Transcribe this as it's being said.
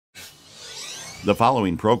The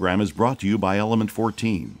following program is brought to you by Element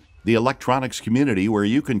 14, the electronics community where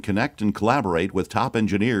you can connect and collaborate with top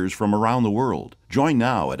engineers from around the world. Join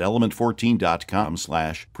now at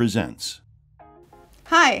element14.com/presents.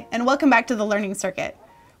 Hi, and welcome back to the Learning Circuit.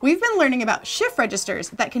 We've been learning about shift registers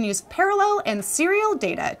that can use parallel and serial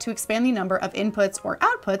data to expand the number of inputs or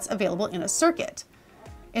outputs available in a circuit.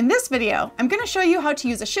 In this video, I'm going to show you how to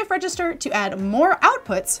use a shift register to add more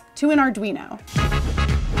outputs to an Arduino.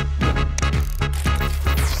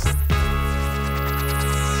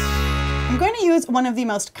 I'm going to use one of the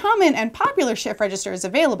most common and popular shift registers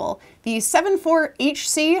available, the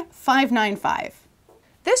 74HC595.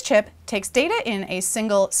 This chip takes data in a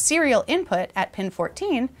single serial input at pin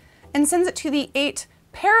 14 and sends it to the 8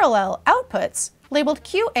 parallel outputs labeled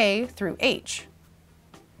QA through H.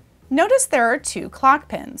 Notice there are 2 clock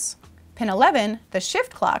pins. Pin 11, the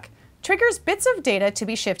shift clock, triggers bits of data to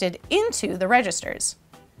be shifted into the registers.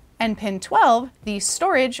 And pin 12, the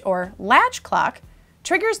storage or latch clock,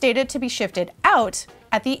 triggers data to be shifted out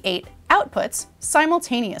at the 8 outputs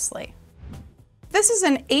simultaneously. This is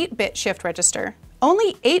an 8-bit shift register.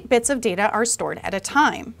 Only 8 bits of data are stored at a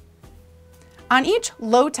time. On each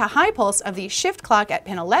low to high pulse of the shift clock at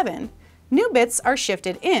pin 11, new bits are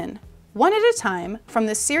shifted in, one at a time, from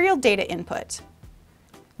the serial data input.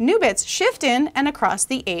 New bits shift in and across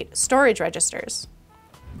the 8 storage registers.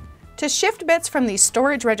 To shift bits from the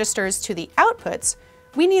storage registers to the outputs,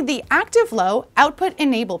 we need the active low output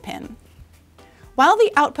enable pin. While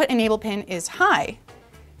the output enable pin is high,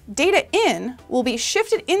 data in will be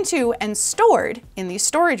shifted into and stored in the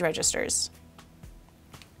storage registers.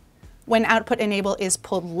 When output enable is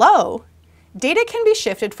pulled low, data can be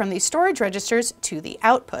shifted from the storage registers to the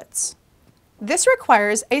outputs. This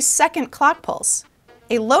requires a second clock pulse,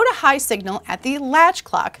 a low to high signal at the latch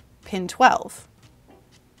clock, pin 12.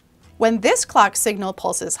 When this clock signal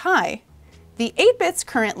pulses high, the 8 bits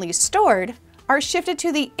currently stored are shifted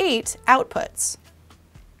to the 8 outputs.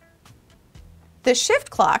 The shift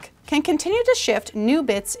clock can continue to shift new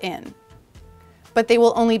bits in, but they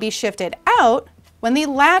will only be shifted out when the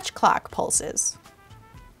latch clock pulses.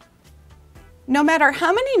 No matter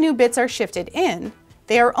how many new bits are shifted in,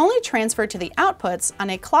 they are only transferred to the outputs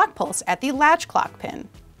on a clock pulse at the latch clock pin.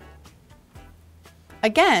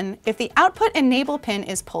 Again, if the output enable pin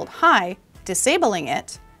is pulled high, disabling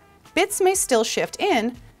it, bits may still shift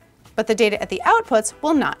in, but the data at the outputs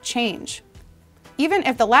will not change, even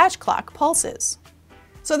if the latch clock pulses.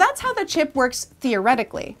 So that's how the chip works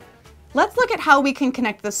theoretically. Let's look at how we can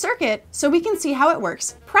connect the circuit so we can see how it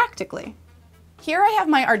works practically. Here I have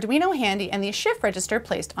my Arduino handy and the shift register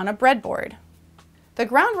placed on a breadboard. The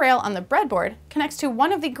ground rail on the breadboard connects to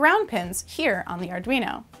one of the ground pins here on the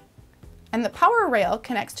Arduino, and the power rail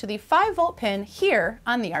connects to the 5-volt pin here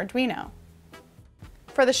on the Arduino.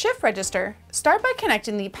 For the shift register, start by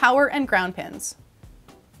connecting the power and ground pins.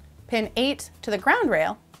 Pin 8 to the ground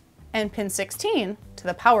rail and pin 16 to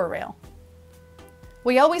the power rail.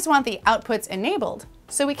 We always want the outputs enabled,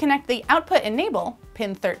 so we connect the output enable,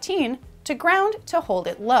 pin 13, to ground to hold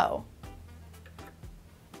it low.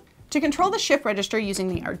 To control the shift register using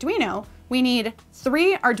the Arduino, we need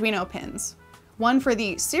 3 Arduino pins, one for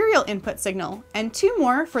the serial input signal and 2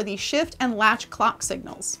 more for the shift and latch clock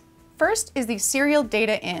signals. First is the serial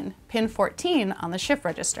data in, pin 14 on the shift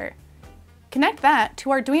register. Connect that to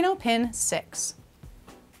Arduino pin 6.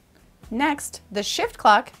 Next, the shift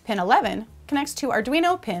clock, pin 11, connects to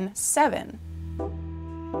Arduino pin 7.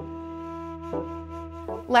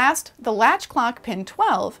 Last, the latch clock, pin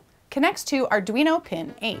 12, connects to Arduino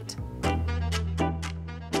pin 8.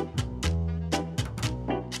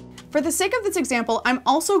 For the sake of this example, I'm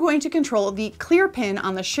also going to control the clear pin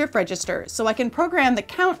on the shift register so I can program the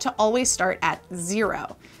count to always start at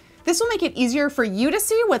 0. This will make it easier for you to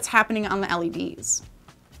see what's happening on the LEDs.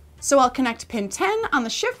 So I'll connect pin 10 on the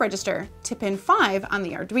shift register to pin 5 on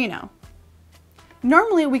the Arduino.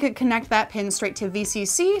 Normally we could connect that pin straight to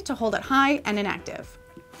VCC to hold it high and inactive.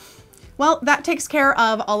 Well, that takes care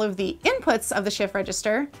of all of the inputs of the shift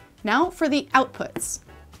register. Now for the outputs.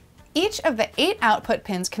 Each of the 8 output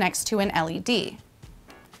pins connects to an LED.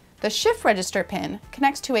 The shift register pin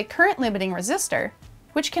connects to a current limiting resistor,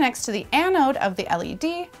 which connects to the anode of the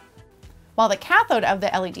LED, while the cathode of the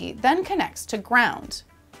LED then connects to ground.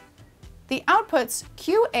 The outputs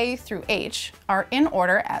QA through H are in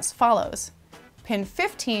order as follows. Pin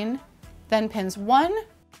 15, then pins 1,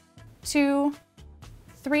 2,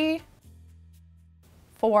 3,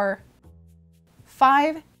 4,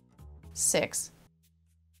 5, 6,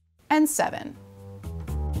 and 7.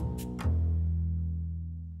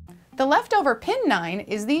 The leftover pin 9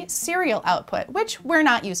 is the serial output, which we're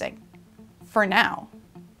not using for now.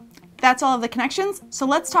 That's all of the connections, so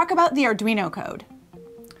let's talk about the Arduino code.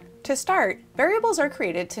 To start, variables are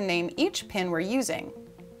created to name each pin we're using.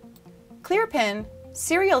 Clear pin,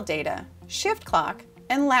 serial data, shift clock,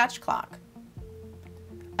 and latch clock.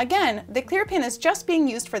 Again, the clear pin is just being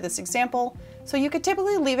used for this example, so you could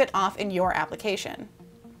typically leave it off in your application.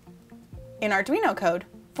 In Arduino code,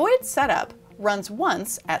 void setup runs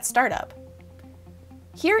once at startup.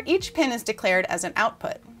 Here, each pin is declared as an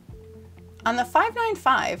output. On the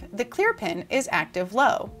 595, the clear pin is active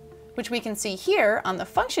low, which we can see here on the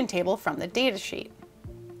function table from the datasheet.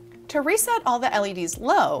 To reset all the LEDs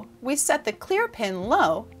low, we set the clear pin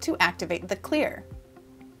low to activate the clear.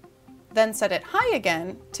 Then set it high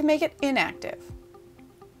again to make it inactive.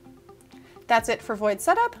 That's it for void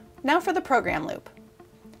setup. Now for the program loop.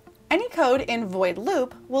 Any code in void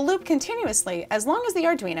loop will loop continuously as long as the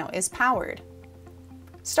Arduino is powered.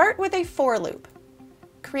 Start with a for loop.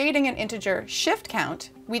 Creating an integer shift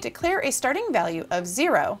count, we declare a starting value of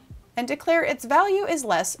 0 and declare its value is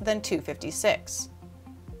less than 256.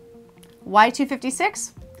 Why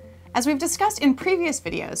 256? As we've discussed in previous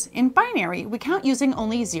videos, in binary we count using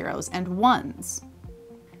only zeros and ones.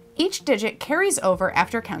 Each digit carries over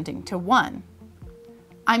after counting to 1.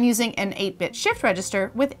 I'm using an 8-bit shift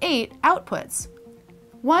register with 8 outputs,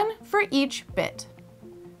 1 for each bit.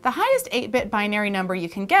 The highest 8-bit binary number you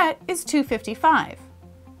can get is 255.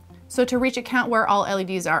 So to reach a count where all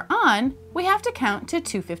LEDs are on, we have to count to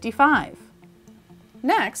 255.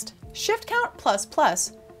 Next, shift count plus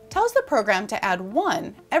plus tells the program to add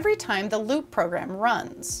 1 every time the loop program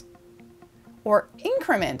runs, or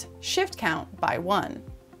increment shift count by 1.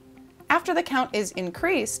 After the count is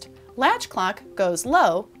increased, latch clock goes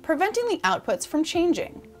low, preventing the outputs from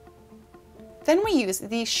changing. Then we use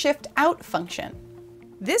the shift out function.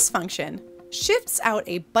 This function shifts out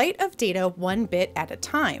a byte of data 1 bit at a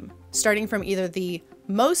time, starting from either the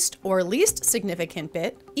most or least significant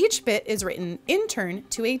bit. Each bit is written in turn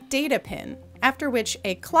to a data pin, after which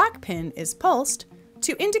a clock pin is pulsed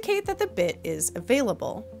to indicate that the bit is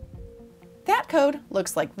available. That code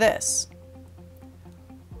looks like this.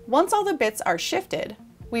 Once all the bits are shifted,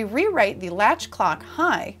 we rewrite the latch clock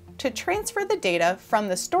high to transfer the data from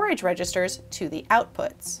the storage registers to the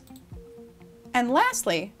outputs. And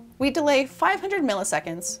lastly, we delay 500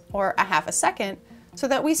 milliseconds, or a half a second, so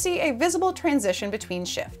that we see a visible transition between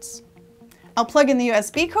shifts. I'll plug in the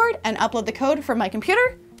USB cord and upload the code from my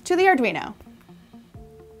computer to the Arduino.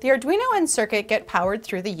 The Arduino and circuit get powered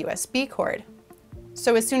through the USB cord.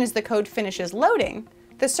 So as soon as the code finishes loading,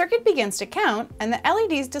 the circuit begins to count and the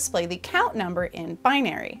LEDs display the count number in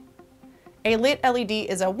binary. A lit LED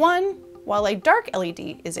is a 1, while a dark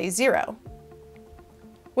LED is a 0.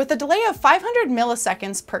 With a delay of 500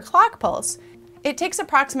 milliseconds per clock pulse, it takes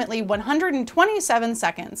approximately 127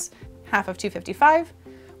 seconds, half of 255,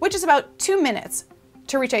 which is about 2 minutes,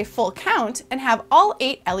 to reach a full count and have all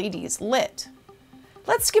 8 LEDs lit.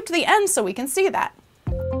 Let's skip to the end so we can see that.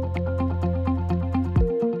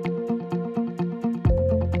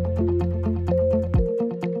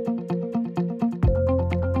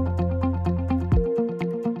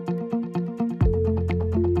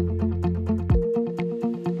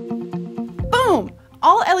 Boom!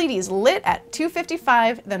 All LEDs lit at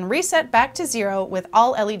 255, then reset back to 0 with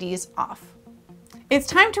all LEDs off. It's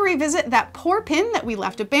time to revisit that poor pin that we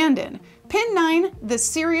left abandoned. Pin 9, the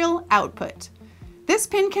serial output. This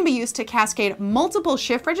pin can be used to cascade multiple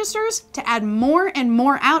shift registers to add more and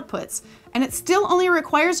more outputs, and it still only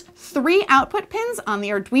requires 3 output pins on the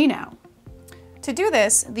Arduino. To do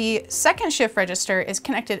this, the second shift register is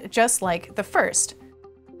connected just like the first.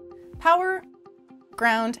 Power,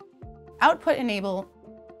 ground, output enable,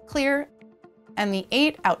 clear, and the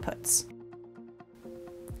 8 outputs.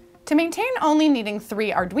 To maintain only needing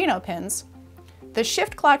 3 Arduino pins, the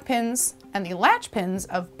shift clock pins and the latch pins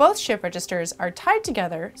of both shift registers are tied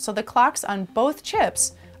together so the clocks on both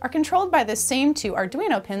chips are controlled by the same 2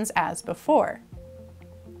 Arduino pins as before.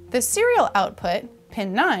 The serial output,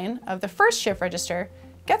 pin 9, of the first shift register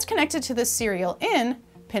gets connected to the serial in,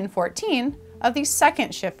 pin 14, of the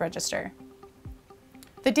second shift register.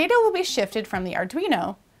 The data will be shifted from the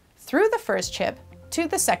Arduino through the first chip to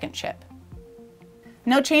the second chip.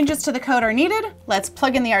 No changes to the code are needed. Let's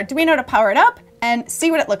plug in the Arduino to power it up and see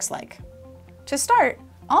what it looks like. To start,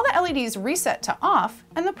 all the LEDs reset to off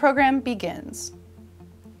and the program begins.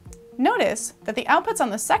 Notice that the outputs on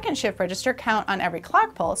the second shift register count on every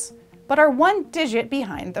clock pulse, but are 1 digit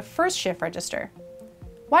behind the first shift register.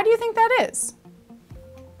 Why do you think that is?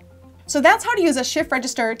 So that's how to use a shift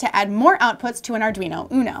register to add more outputs to an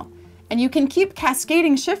Arduino Uno. And you can keep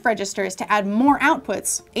cascading shift registers to add more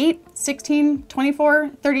outputs, 8, 16, 24,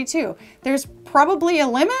 32. There's probably a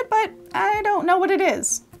limit, but I don't know what it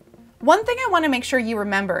is. One thing I want to make sure you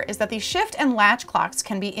remember is that the shift and latch clocks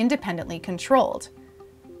can be independently controlled.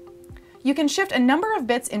 You can shift a number of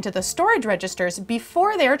bits into the storage registers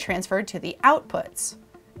before they are transferred to the outputs.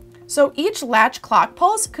 So each latch clock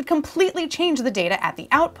pulse could completely change the data at the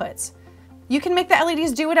outputs. You can make the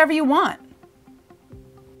LEDs do whatever you want.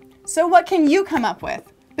 So what can you come up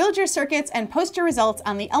with? Build your circuits and post your results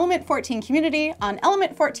on the Element 14 community on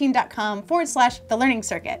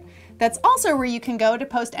element14.com/thelearningcircuit. That's also where you can go to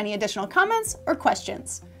post any additional comments or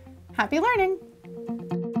questions. Happy learning!